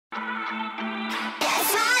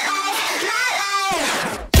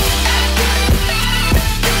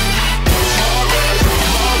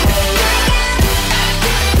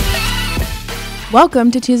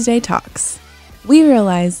Welcome to Tuesday Talks. We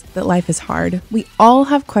realize that life is hard. We all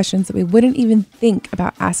have questions that we wouldn't even think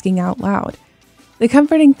about asking out loud. The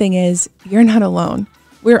comforting thing is, you're not alone.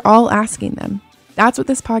 We're all asking them. That's what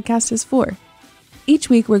this podcast is for. Each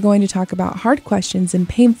week, we're going to talk about hard questions and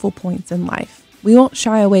painful points in life. We won't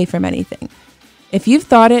shy away from anything. If you've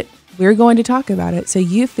thought it, we're going to talk about it so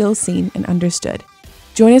you feel seen and understood.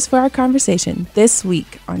 Join us for our conversation this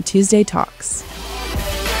week on Tuesday Talks.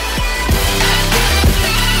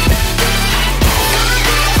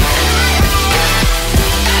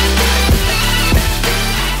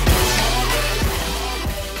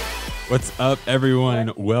 What's up,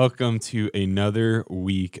 everyone? Welcome to another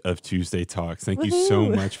week of Tuesday Talks. Thank you so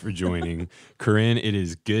much for joining. Corinne, it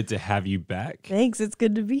is good to have you back. Thanks. It's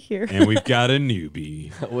good to be here. And we've got a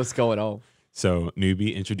newbie. What's going on? So,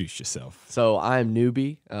 newbie, introduce yourself. So I'm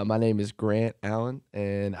newbie. My name is Grant Allen,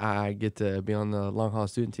 and I get to be on the Long Haul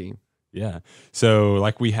student team. Yeah. So,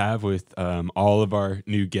 like we have with all of our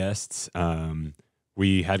new guests,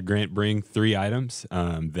 we had Grant bring 3 items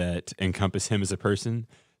that encompass him as a person.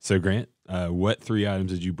 So, Grant, what 3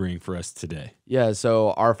 items did you bring for us today? Yeah,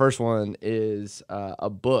 so our first one is a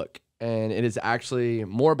book, and it is actually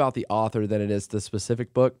more about the author than it is the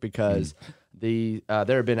specific book because there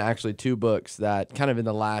have been actually 2 books that kind of in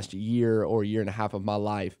the last year or year and a half of my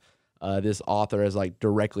life, this author has like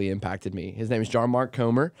directly impacted me. His name is John Mark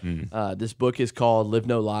Comer. This book is called Live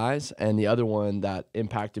No Lies, and the other one that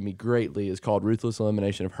impacted me greatly is called Ruthless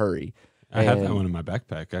Elimination of Hurry. I have that one in my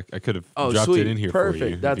backpack. I could have dropped sweet. it in here Perfect. for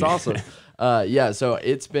you. That's awesome. Yeah, so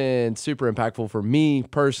it's been super impactful for me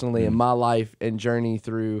personally in my life and journey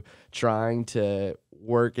through trying to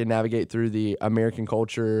work and navigate through the American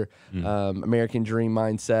culture, American dream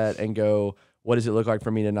mindset, and go, what does it look like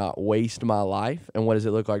for me to not waste my life? And what does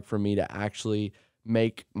it look like for me to actually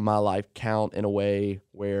make my life count in a way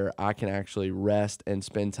where I can actually rest and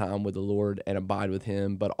spend time with the Lord and abide with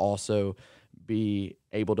Him, but also be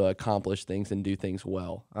able to accomplish things and do things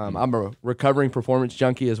well. I'm a recovering performance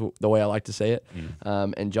junkie is the way I like to say it.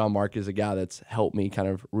 And John Mark is a guy that's helped me kind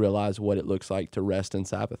of realize what it looks like to rest in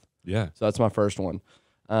Sabbath. Yeah. So that's my first one.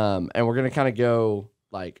 And we're going to kind of go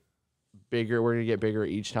like bigger. We're going to get bigger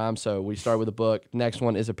each time. So we start with a book. Next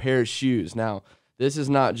one is a pair of shoes. Now, this is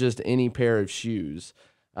not just any pair of shoes.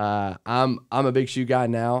 I'm a big shoe guy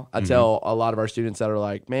now. I tell a lot of our students that are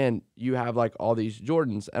like, man, you have like all these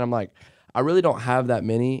Jordans. And I'm like, I really don't have that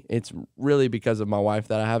many. It's really because of my wife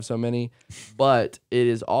that I have so many, but it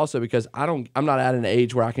is also because I'm not at an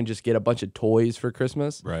age where I can just get a bunch of toys for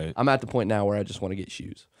Christmas. Right. I'm at the point now where I just want to get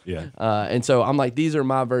shoes. Yeah. And so I'm like, these are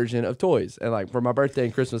my version of toys. And like for my birthday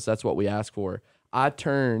and Christmas, that's what we ask for. I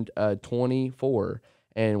turned 24,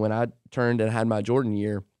 and when I turned and had my Jordan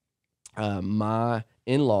year, my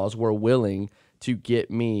in-laws were willing to get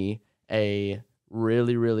me a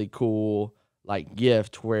really, really cool like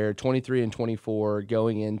gift where 23 and 24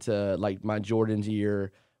 going into like my Jordan's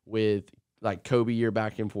year with like Kobe year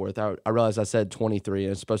back and forth. I realized I said 23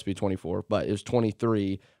 and it's supposed to be 24, but it was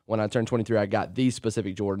 23. When I turned 23, I got these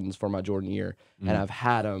specific Jordans for my Jordan year, and I've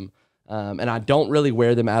had them. And I don't really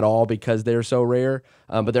wear them at all because they're so rare,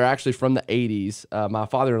 but they're actually from the 80s. My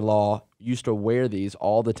father-in-law used to wear these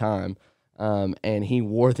all the time. And he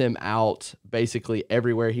wore them out basically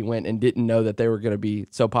everywhere he went and didn't know that they were going to be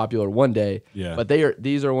so popular one day. Yeah. But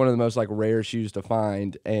these are one of the most like rare shoes to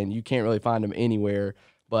find, and you can't really find them anywhere.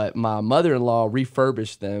 But my mother-in-law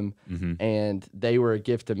refurbished them, and they were a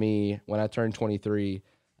gift to me when I turned 23.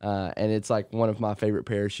 And it's like one of my favorite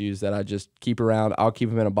pair of shoes that I just keep around. I'll keep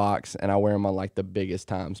them in a box, and I wear them on like the biggest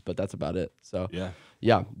times, but that's about it. So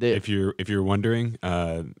yeah. If you're wondering,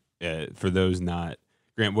 for those not.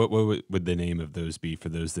 Grant, what would the name of those be for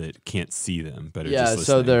those that can't see them but are just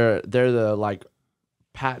listening? So they're the like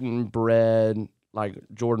patent bred like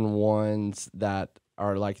Jordan 1s that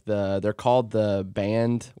are like they're called the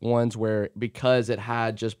band ones where because it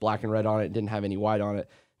had just black and red on it didn't have any white on it,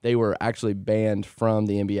 they were actually banned from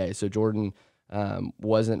the NBA. So Jordan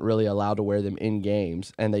wasn't really allowed to wear them in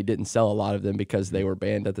games, and they didn't sell a lot of them because they were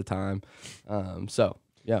banned at the time. So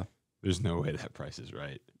yeah. There's no way that price is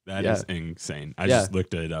right. That is insane. I Yeah. just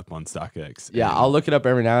looked it up on StockX. Yeah, I'll look it up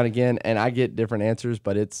every now and again, and I get different answers,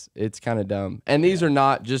 but it's kind of dumb. And these are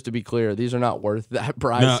not, just to be clear, these are not worth that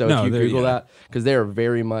price. No, so no, if you Google yeah. that, because they are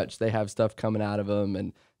very much, they have stuff coming out of them,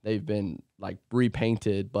 and they've been like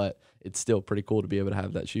repainted, but it's still pretty cool to be able to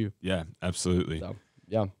have that shoe. Yeah, absolutely. So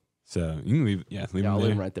yeah, So you can leave I'll them leave there.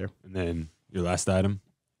 them right there. And then your last item.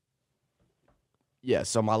 Yeah,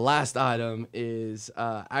 so my last item is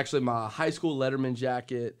actually my high school Letterman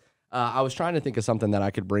jacket. I was trying to think of something that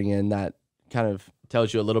I could bring in that kind of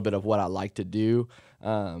tells you a little bit of what I like to do.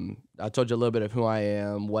 I told you a little bit of who I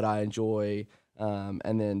am, what I enjoy, and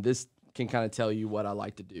then this can kind of tell you what I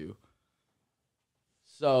like to do.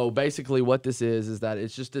 So basically what this is that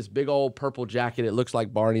it's just this big old purple jacket. It looks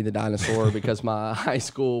like Barney the dinosaur because my high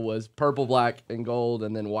school was purple, black, and gold,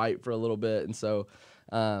 and then white for a little bit. And so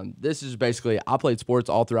this is basically, I played sports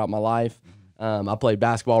all throughout my life. I played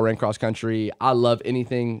basketball, ran cross country. I love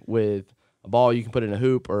anything with a ball you can put in a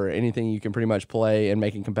hoop or anything you can pretty much play and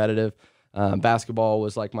make it competitive. Basketball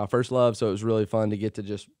was like my first love, so it was really fun to get to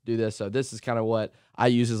just do this. So this is kind of what I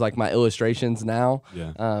use as like my illustrations now,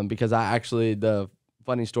 because I actually, the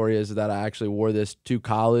funny story is that I actually wore this to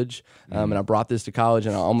college, and I brought this to college,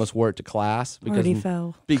 and I almost wore it to class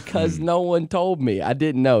because no one told me. I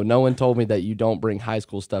didn't know. No one told me that you don't bring high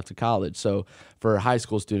school stuff to college. So for high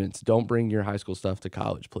school students, don't bring your high school stuff to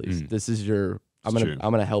college, please. This is your. I'm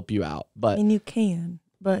gonna help you out, but and you can.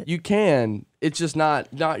 But you can. It's just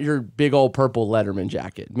not your big old purple Letterman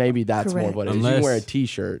jacket. Maybe that's more what it is. You can wear a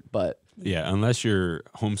T-shirt, but yeah, unless you're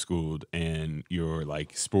homeschooled and your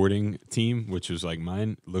like sporting team, which is like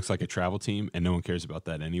mine, looks like a travel team, and no one cares about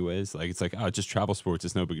that anyways. Like it's like, oh, just travel sports.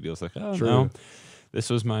 It's no big deal. It's like, oh no,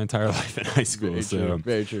 this was my entire life in high school.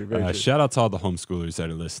 Very true. Shout out to all the homeschoolers that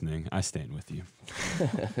are listening. I stand with you.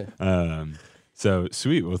 So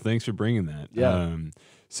sweet. Well, thanks for bringing that. Yeah.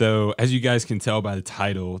 So as you guys can tell by the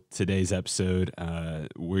title, today's episode,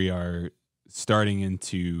 we are starting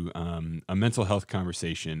into a mental health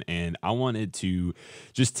conversation, and I wanted to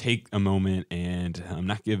just take a moment and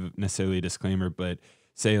not give necessarily a disclaimer, but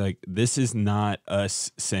say like this is not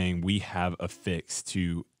us saying we have a fix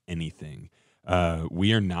to anything.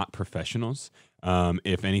 We are not professionals.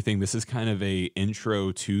 If anything, this is kind of a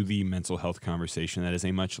intro to the mental health conversation that is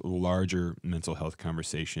a much larger mental health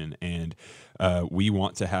conversation. And we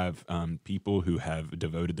want to have people who have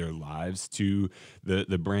devoted their lives to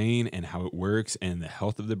the brain and how it works and the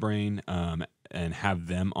health of the brain, and have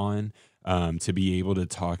them on to be able to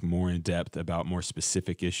talk more in depth about more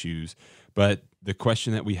specific issues. But the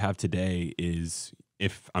question that we have today is,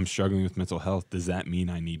 if I'm struggling with mental health, does that mean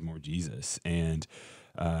I need more Jesus? And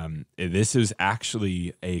this is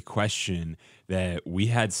actually a question that we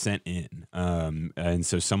had sent in. And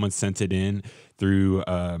so someone sent it in through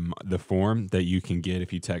the form that you can get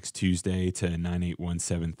if you text Tuesday to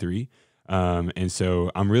 98173. And so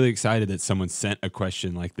I'm really excited that someone sent a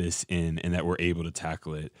question like this in and that we're able to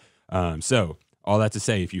tackle it. So all that to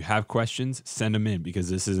say, if you have questions, send them in, because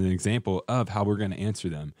this is an example of how we're going to answer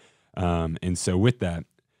them. And so with that,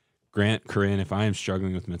 Grant, Corinne, if I am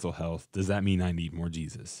struggling with mental health, does that mean I need more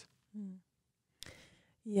Jesus?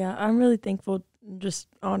 Yeah, I'm really thankful, just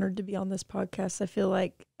honored to be on this podcast. I feel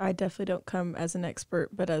like I definitely don't come as an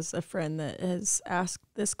expert, but as a friend that has asked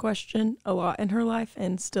this question a lot in her life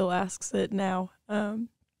and still asks it now.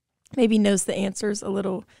 Maybe knows the answers a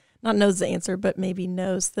little, not knows the answer, but maybe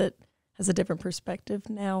knows that has a different perspective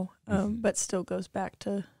now, but still goes back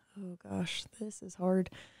to, oh gosh, this is hard.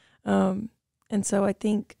 And so I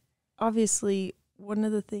think, obviously, one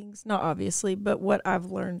of the things, not obviously, but what I've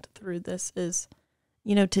learned through this is,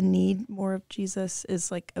 to need more of Jesus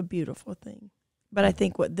is like a beautiful thing. But I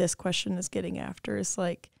think what this question is getting after is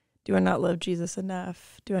like, do I not love Jesus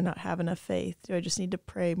enough? Do I not have enough faith? Do I just need to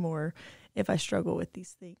pray more if I struggle with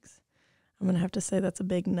these things? I'm going to have to say that's a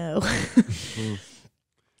big no.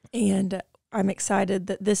 And I'm excited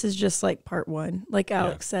that this is just like part one. Like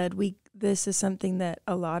Alex said, this is something that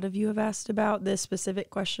a lot of you have asked about, this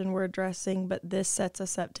specific question we're addressing, but this sets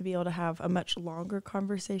us up to be able to have a much longer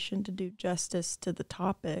conversation to do justice to the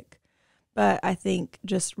topic. But I think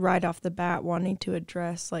just right off the bat, wanting to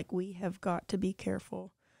address, like, we have got to be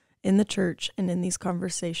careful in the church and in these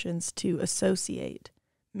conversations to associate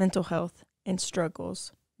mental health and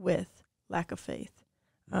struggles with lack of faith.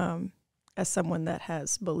 As someone that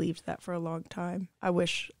has believed that for a long time, I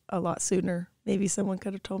wish a lot sooner maybe someone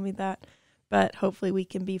could have told me that, but hopefully we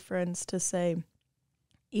can be friends to say,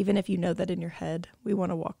 even if you know that in your head, we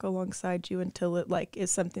want to walk alongside you until it like is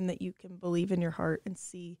something that you can believe in your heart and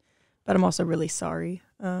see. But I'm also really sorry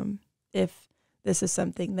if this is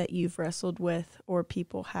something that you've wrestled with, or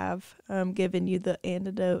people have given you the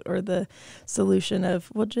antidote or the solution of,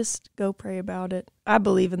 well, just go pray about it. I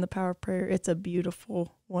believe in the power of prayer. It's a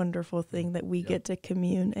beautiful, wonderful thing that we get to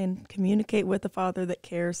commune and communicate with a Father that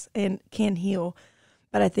cares and can heal.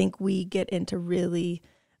 But I think we get into really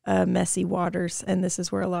messy waters, and this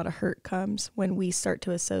is where a lot of hurt comes when we start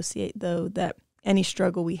to associate, though, that any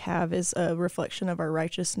struggle we have is a reflection of our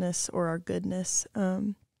righteousness or our goodness.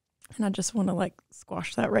 And I just want to like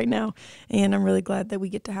squash that right now. And I'm really glad that we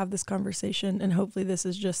get to have this conversation. And hopefully this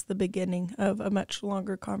is just the beginning of a much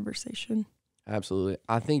longer conversation. Absolutely.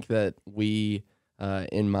 I think that we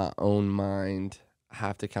in my own mind,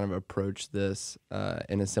 have to kind of approach this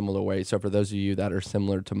in a similar way. So for those of you that are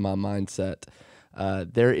similar to my mindset,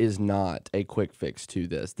 there is not a quick fix to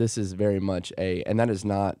this. This is very much and that is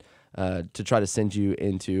not to try to send you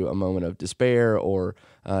into a moment of despair or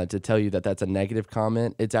to tell you that that's a negative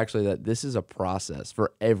comment. It's actually that this is a process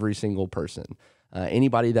for every single person.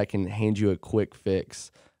 Anybody that can hand you a quick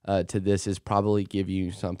fix to this is probably give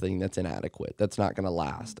you something that's inadequate, that's not going to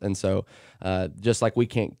last. And so just like we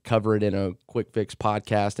can't cover it in a quick fix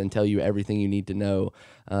podcast and tell you everything you need to know,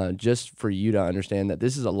 just for you to understand that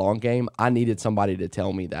this is a long game, I needed somebody to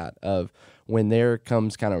tell me that of when there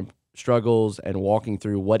comes kind of struggles and walking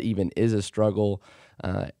through what even is a struggle,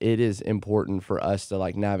 it is important for us to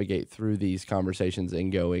like navigate through these conversations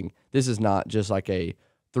and going, this is not just like a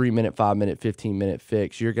 3-minute, 5-minute, 15-minute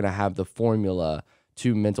fix. You're going to have the formula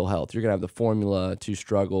to mental health. You're going to have the formula to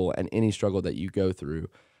struggle and any struggle that you go through.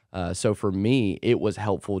 So for me, it was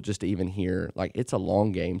helpful just to even hear, like, it's a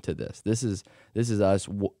long game to this. This is us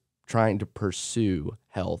trying to pursue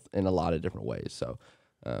health in a lot of different ways. So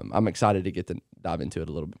I'm excited to get to dive into it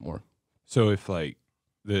a little bit more. So if like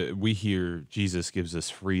we hear Jesus gives us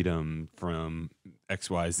freedom from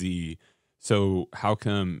XYZ, so how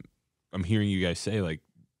come I'm hearing you guys say like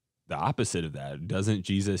the opposite of that? Doesn't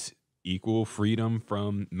Jesus equal freedom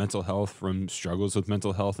from mental health, from struggles with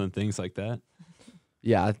mental health and things like that?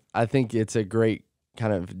 Yeah, I think it's a great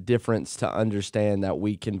kind of difference to understand that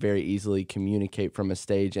we can very easily communicate from a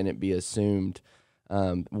stage and it be assumed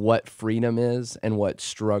what freedom is and what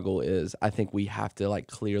struggle is. I think we have to like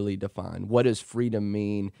clearly define, what does freedom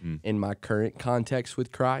mean in my current context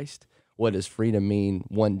with Christ? What does freedom mean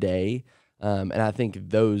one day? And I think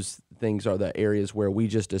those things are the areas where we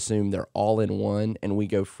just assume they're all in one, and we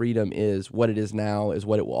go, freedom is what it is now, is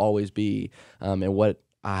what it will always be, and what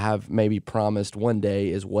I have maybe promised one day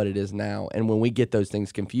is what it is now. And when we get those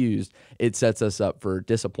things confused, it sets us up for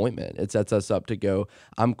disappointment. It sets us up to go,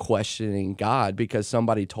 I'm questioning God because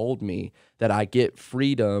somebody told me that I get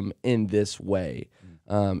freedom in this way.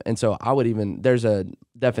 And so there's a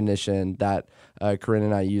definition that Corinne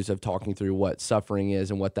and I use of talking through what suffering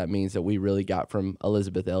is and what that means that we really got from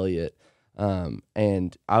Elizabeth Elliot.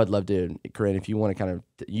 And I would love to, Corinne, if you want to kind of,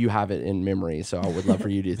 you have it in memory, so I would love for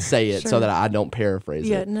you to say it Sure. so that I don't paraphrase it.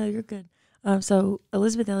 Yeah, no, you're good. So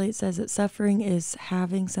Elizabeth Elliot says that suffering is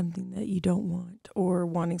having something that you don't want or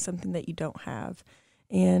wanting something that you don't have.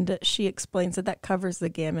 And she explains that covers the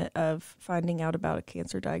gamut of finding out about a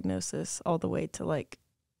cancer diagnosis all the way to like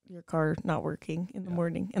your car not working in the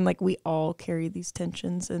morning. And like we all carry these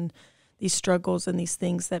tensions and these struggles and these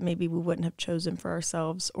things that maybe we wouldn't have chosen for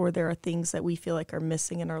ourselves, or there are things that we feel like are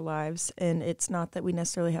missing in our lives. And it's not that we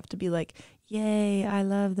necessarily have to be like, yay, I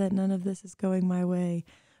love that none of this is going my way.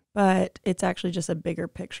 But it's actually just a bigger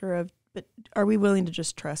picture of, but are we willing to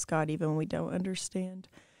just trust God even when we don't understand?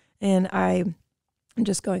 And I'm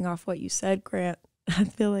just going off what you said, Grant. I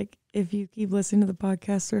feel like if you keep listening to the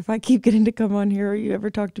podcast, or if I keep getting to come on here, or you ever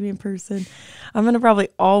talk to me in person, I'm going to probably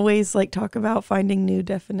always like talk about finding new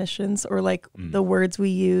definitions, or like the words we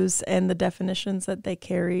use and the definitions that they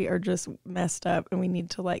carry are just messed up, and we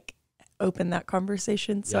need to like open that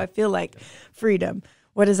conversation. So I feel like freedom,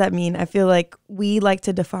 what does that mean? I feel like we like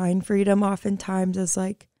to define freedom oftentimes as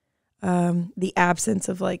like the absence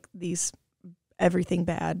of like these everything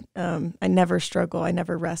bad. I never struggle. I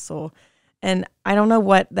never wrestle. And I don't know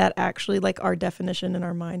what that actually, like our definition in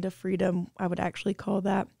our mind of freedom, I would actually call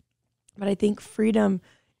that. But I think freedom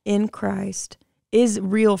in Christ is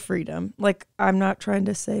real freedom. Like, I'm not trying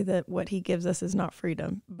to say that what he gives us is not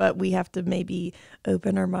freedom, but we have to maybe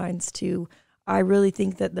open our minds to, I really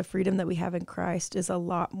think that the freedom that we have in Christ is a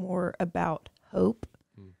lot more about hope,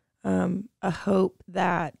 a hope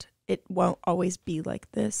that it won't always be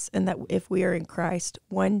like this, and that if we are in Christ,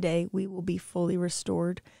 one day we will be fully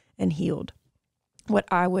restored and healed. What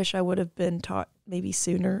I wish I would have been taught maybe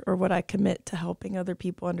sooner, or what I commit to helping other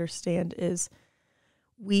people understand, is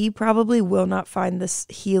we probably will not find this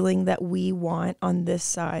healing that we want on this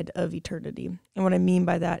side of eternity. And what I mean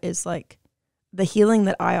by that is like the healing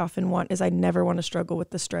that I often want is I never want to struggle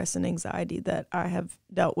with the stress and anxiety that I have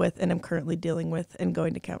dealt with and am currently dealing with and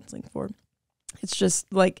going to counseling for. It's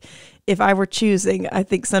just like, if I were choosing, I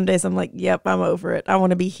think some days I'm like, yep, I'm over it. I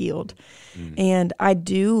want to be healed. And I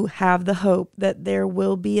do have the hope that there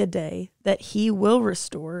will be a day that he will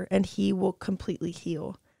restore and he will completely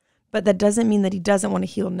heal. But that doesn't mean that he doesn't want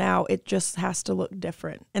to heal now. It just has to look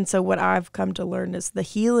different. And so what I've come to learn is the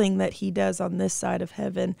healing that he does on this side of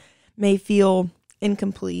heaven may feel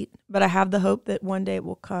incomplete, but I have the hope that one day it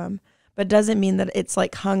will come. But doesn't mean that it's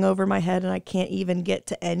like hung over my head and I can't even get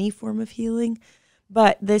to any form of healing.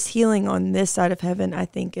 But this healing on this side of heaven, I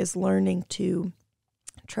think, is learning to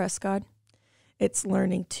trust God. It's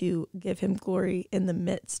learning to give him glory in the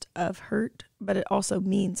midst of hurt, but it also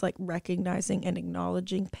means like recognizing and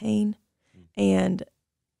acknowledging pain and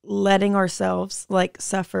letting ourselves like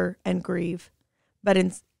suffer and grieve. But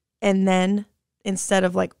and then instead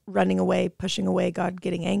of like running away, pushing away God,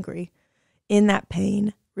 getting angry in that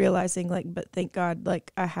pain, realizing like, but thank God,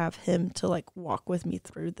 like I have him to like walk with me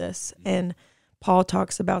through this. And Paul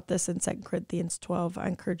talks about this in 2 Corinthians 12. I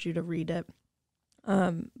encourage you to read it.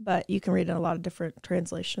 But you can read in a lot of different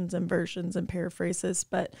translations and versions and paraphrases.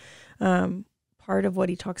 But part of what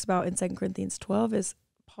he talks about in 2 Corinthians 12 is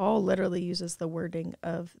Paul literally uses the wording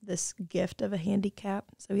of this gift of a handicap.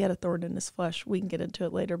 So he had a thorn in his flesh. We can get into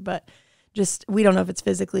it later, but just, we don't know if it's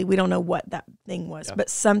physically, we don't know what that thing was, but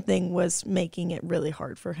something was making it really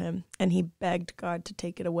hard for him. And he begged God to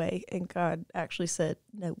take it away. And God actually said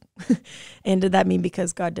no. And did that mean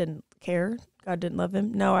because God didn't care? God didn't love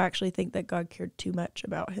him? No, I actually think that God cared too much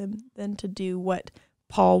about him than to do what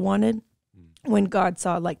Paul wanted when God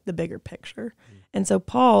saw like the bigger picture. And so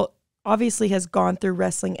Paul obviously has gone through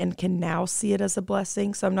wrestling and can now see it as a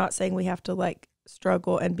blessing. So I'm not saying we have to like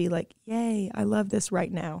struggle and be like, yay, I love this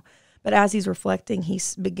right now. But as he's reflecting, he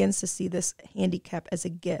begins to see this handicap as a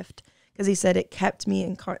gift, because he said it kept me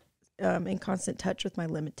in constant touch with my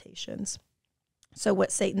limitations. So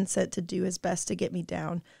what Satan sent to do his best to get me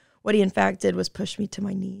down, what he in fact did was push me to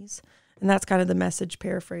my knees. And that's kind of the message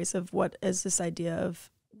paraphrase of what is this idea of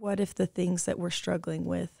what if the things that we're struggling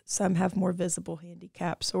with, some have more visible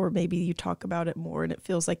handicaps, or maybe you talk about it more and it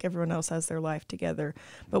feels like everyone else has their life together.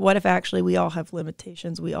 But what if actually we all have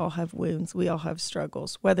limitations, we all have wounds, we all have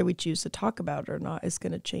struggles. Whether we choose to talk about it or not is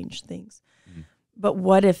going to change things. But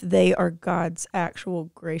what if they are God's actual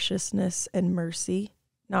graciousness and mercy,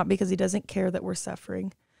 not because he doesn't care that we're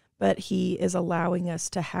suffering, but he is allowing us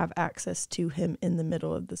to have access to him in the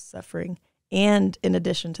middle of the suffering. And in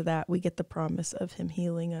addition to that, we get the promise of him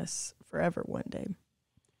healing us forever one day.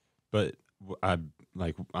 But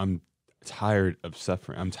I'm tired of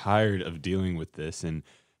suffering. I'm tired of dealing with this. And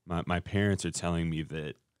my parents are telling me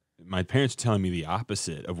the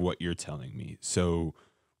opposite of what you're telling me. So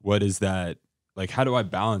what is that? Like, how do I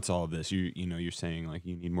balance all of this? You're saying like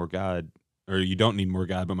you need more God, or you don't need more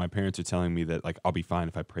God, but my parents are telling me that like I'll be fine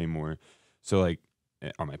if I pray more. So like,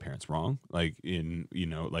 are my parents wrong? I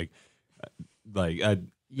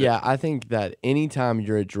think that anytime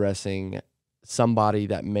you're addressing somebody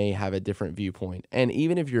that may have a different viewpoint, and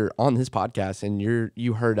even if you're on this podcast and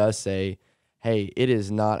you heard us say, hey, it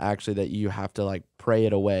is not actually that you have to like pray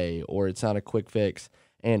it away, or it's not a quick fix,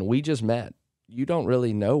 and we just met. You don't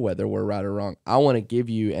really know whether we're right or wrong. I want to give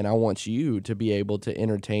you, and I want you to be able to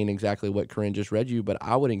entertain exactly what Corinne just read you, but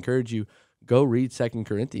I would encourage you, go read 2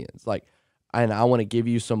 Corinthians. And I want to give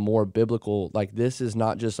you some more biblical, like this is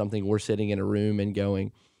not just something we're sitting in a room and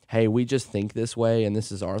going, hey, we just think this way and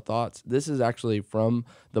this is our thoughts. This is actually from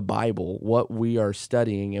the Bible, what we are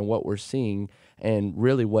studying and what we're seeing, and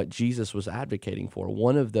really what Jesus was advocating for.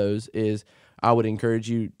 One of those is, I would encourage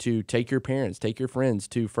you to take your parents, take your friends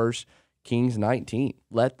to 1 Kings 19.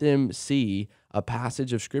 Let them see a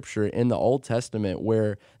passage of scripture in the Old Testament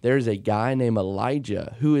where there's a guy named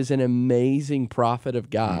Elijah who is an amazing prophet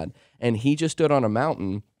of God. And he just stood on a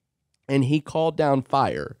mountain and he called down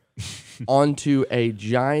fire onto a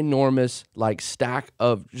ginormous like stack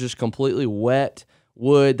of just completely wet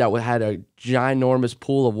wood that had a ginormous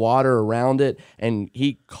pool of water around it. And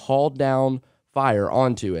he called down fire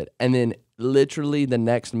onto it. And then literally the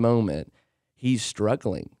next moment, he's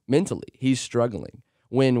struggling mentally. He's struggling.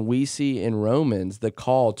 When we see in Romans the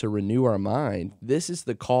call to renew our mind, this is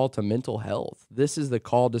the call to mental health. This is the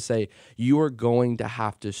call to say you are going to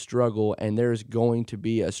have to struggle, and there's going to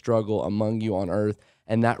be a struggle among you on earth.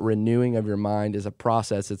 And that renewing of your mind is a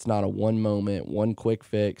process. It's not a one moment, one quick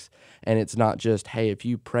fix. And it's not just, hey, if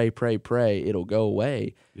you pray, it'll go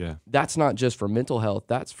away. Yeah. That's not just for mental health.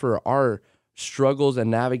 That's for our struggles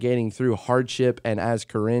and navigating through hardship. And as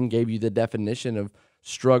Corinne gave you the definition of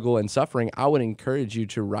struggle and suffering, I would encourage you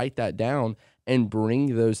to write that down and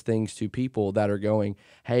bring those things to people that are going,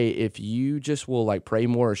 hey, if you just will like pray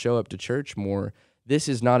more or show up to church more, this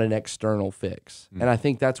is not an external fix. And I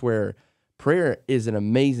think that's where prayer is an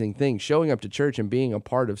amazing thing. Showing up to church and being a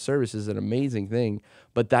part of service is an amazing thing,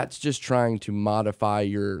 but that's just trying to modify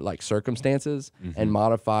your like circumstances and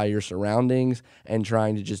modify your surroundings and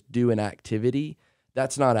trying to just do an activity.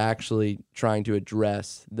 That's not actually trying to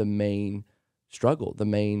address the main struggle, the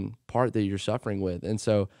main part that you're suffering with. And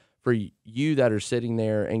so for you that are sitting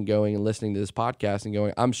there and going and listening to this podcast and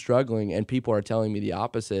going, I'm struggling, and people are telling me the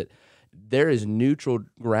opposite, there is neutral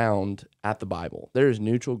ground at the Bible. There is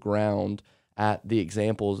neutral ground at the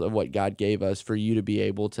examples of what God gave us for you to be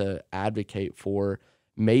able to advocate for.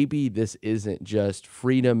 Maybe this isn't just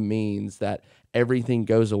freedom means that everything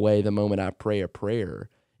goes away the moment I pray a prayer.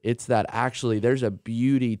 It's that actually there's a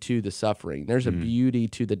beauty to the suffering. There's a beauty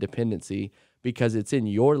to the dependency, because it's in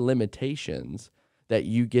your limitations that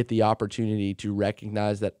you get the opportunity to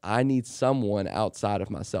recognize that I need someone outside of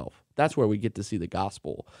myself. That's where we get to see the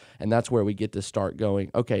gospel. And that's where we get to start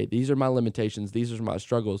going, okay, these are my limitations. These are my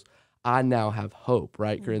struggles. I now have hope,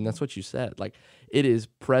 right, Corinne? That's what you said. Like, it is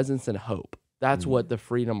presence and hope. That's what the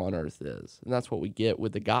freedom on earth is. And that's what we get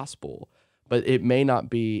with the gospel. But it may not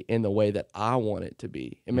be in the way that I want it to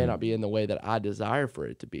be. It may not be in the way that I desire for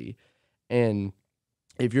it to be. And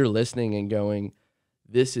if you're listening and going,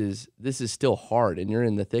 this is still hard, and you're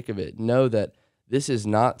in the thick of it, know that this is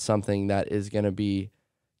not something that is going to be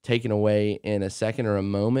taken away in a second or a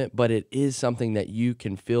moment, but it is something that you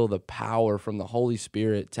can feel the power from the Holy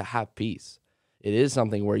Spirit to have peace. It is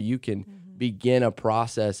something where you can begin a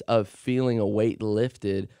process of feeling a weight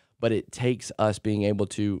lifted, but it takes us being able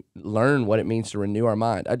to learn what it means to renew our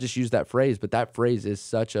mind. I just use that phrase, but that phrase is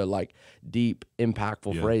such a deep,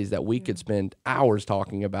 impactful phrase that we could spend hours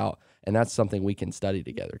talking about, and that's something we can study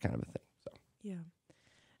together, kind of a thing. So. Yeah.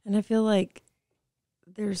 And I feel like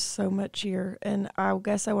there's so much here, and I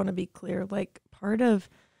guess I want to be clear, part of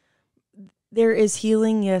there is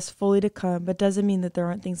healing, yes, fully to come, but doesn't mean that there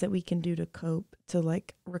aren't things that we can do to cope, to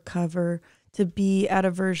recover, to be at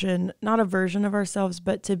not a version of ourselves,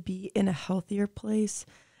 but to be in a healthier place.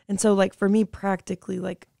 And so for me practically,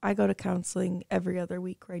 I go to counseling every other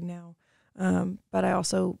week right now. But I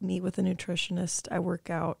also meet with a nutritionist. I work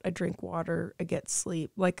out, I drink water, I get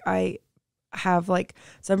sleep. I have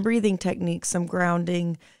some breathing techniques, some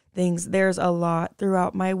grounding things. There's a lot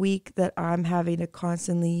throughout my week that I'm having to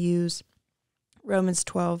constantly use Romans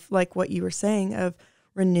 12, what you were saying, of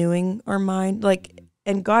renewing our mind,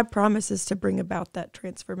 and God promises to bring about that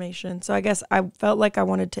transformation. So I guess I felt like I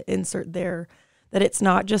wanted to insert there that it's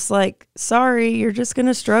not just sorry, you're just going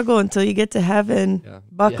to struggle until you get to heaven. Yeah.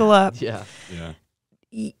 Buckle up. Yeah. Yeah.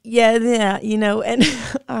 And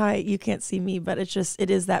you can't see me, but it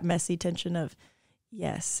is that messy tension of,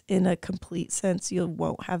 yes, in a complete sense, you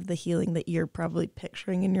won't have the healing that you're probably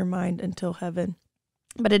picturing in your mind until heaven,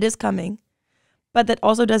 but it is coming. But that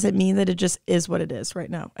also doesn't mean that it just is what it is right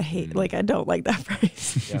now. I hate, I don't like that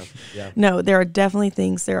phrase. Yeah. No, there are definitely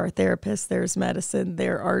things. There are therapists, there's medicine,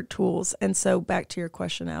 there are tools. And so back to your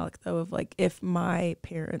question, Alec, though, of if my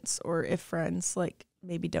parents or if friends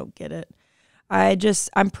maybe don't get it,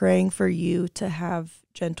 I'm praying for you to have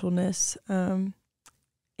gentleness in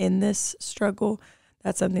this struggle.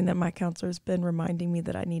 That's something that my counselor has been reminding me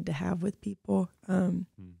that I need to have with people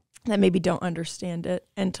that maybe don't understand it,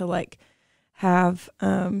 and to have,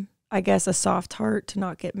 I guess, a soft heart to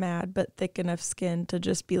not get mad, but thick enough skin to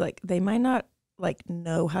just be they might not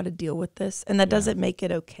know how to deal with this. And that doesn't make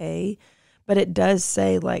it okay, but it does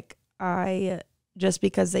say just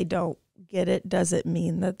because they don't get it doesn't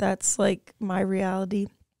mean that that's my reality.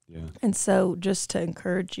 Yeah. And so just to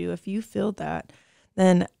encourage you, if you feel that,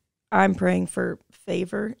 then I'm praying for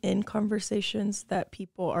favor in conversations, that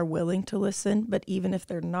people are willing to listen, but even if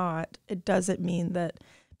they're not, it doesn't mean that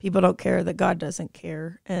people don't care, that God doesn't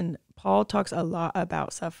care. And Paul talks a lot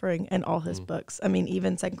about suffering in all his books. I mean,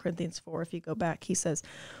 even 2 Corinthians 4, if you go back, he says,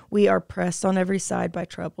 we are pressed on every side by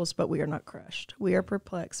troubles, but we are not crushed. We are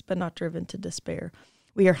perplexed, but not driven to despair.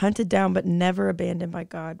 We are hunted down, but never abandoned by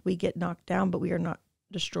God. We get knocked down, but we are not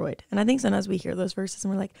destroyed. And I think sometimes we hear those verses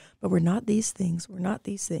and we're but we're not these things. We're not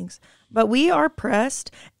these things. But we are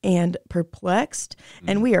pressed and perplexed,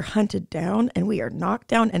 and we are hunted down, and we are knocked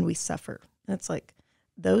down, and we suffer. And it's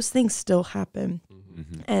those things still happen.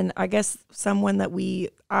 And I guess someone that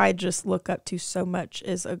I just look up to so much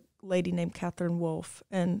is a lady named Catherine Wolfe.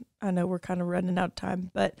 And I know we're kind of running out of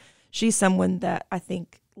time, but she's someone that I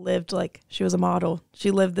think lived she was a model. She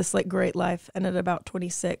lived this great life, and at about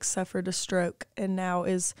 26 suffered a stroke, and now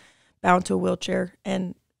is bound to a wheelchair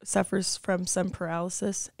and suffers from some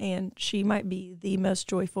paralysis. And she might be the most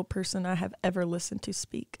joyful person I have ever listened to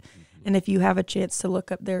speak. And if you have a chance to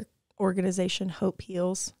look up their organization, Hope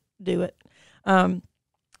Heals, do it.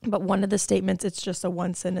 But one of the statements, it's just a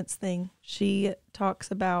one sentence thing. She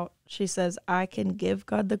says, I can give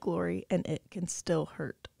God the glory and it can still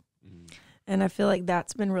hurt. And I feel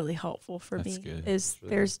that's been really helpful for me. Good.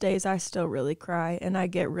 There's days I still really cry, and I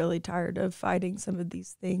get really tired of fighting some of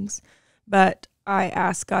these things. But I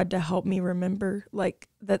ask God to help me remember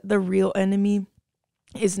that the real enemy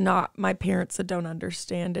is not my parents that don't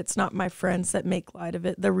understand. It's not my friends that make light of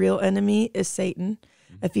it. The real enemy is Satan.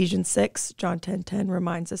 Ephesians 6, John 10:10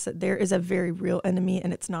 reminds us that there is a very real enemy,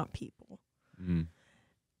 and it's not people. Mm.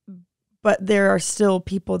 But there are still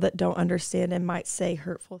people that don't understand and might say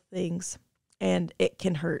hurtful things, and it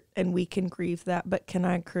can hurt, and we can grieve that. But can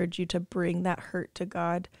I encourage you to bring that hurt to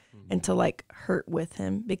God and to like hurt with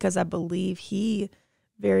him? Because I believe he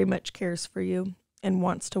very much cares for you and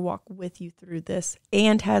wants to walk with you through this,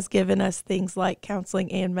 and has given us things like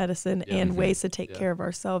counseling and medicine and ways to take care of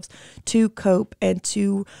ourselves, to cope and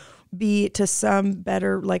to be to some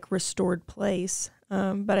better, like restored place.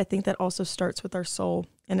 But I think that also starts with our soul,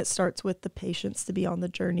 and it starts with the patience to be on the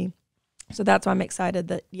journey. So that's why I'm excited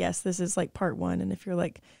that, yes, this is like part 1. And if you're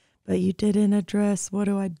like, but you didn't address, what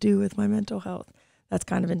do I do with my mental health? That's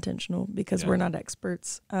kind of intentional, because we're not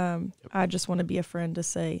experts. I just want to be a friend to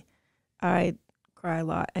say, I cry a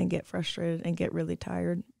lot and get frustrated and get really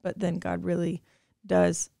tired, but then God really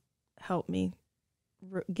does help me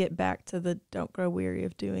get back to the don't grow weary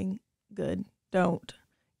of doing good. Don't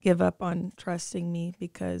give up on trusting me,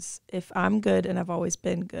 because if I'm good and I've always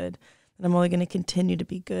been good, then I'm only going to continue to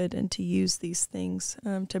be good and to use these things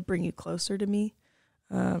to bring you closer to me,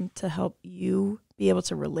 to help you be able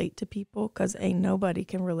to relate to people, because ain't nobody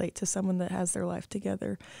can relate to someone that has their life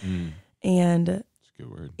together. And That's a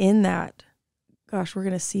good word. in that, gosh, we're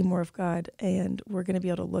going to see more of God, and we're going to be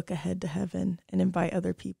able to look ahead to heaven and invite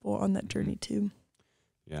other people on that journey too.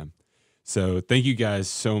 Yeah. So thank you guys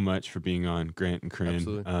so much for being on, Grant and Corinne.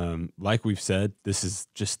 Absolutely. Like we've said, this is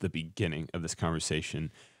just the beginning of this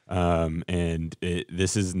conversation. And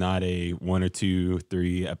this is not a 1 or 2,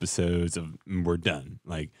 3 episodes of we're done.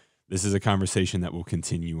 Like, this is a conversation that will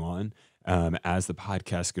continue on as the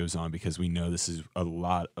podcast goes on, because we know this is a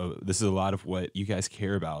lot of what you guys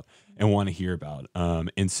care about and want to hear about.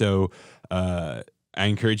 And so I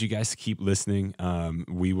encourage you guys to keep listening.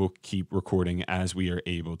 We will keep recording as we are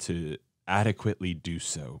able to adequately do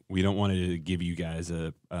so. We don't want to give you guys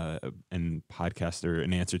a podcast or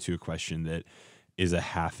an answer to a question that is a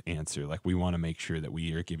half answer. Like, we want to make sure that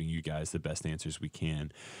we are giving you guys the best answers we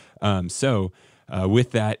can. So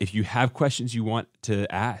with that, if you have questions you want to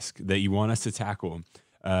ask that you want us to tackle,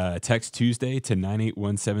 text Tuesday to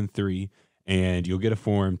 98173, and you'll get a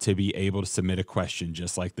form to be able to submit a question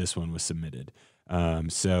just like this one was submitted.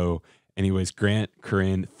 So anyways, Grant,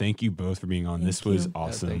 Corinne, thank you both for being on. This was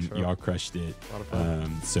awesome. thanks, Rob. Y'all crushed it. A lot of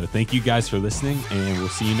fun. So thank you guys for listening, and we'll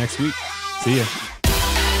see you next week. See ya.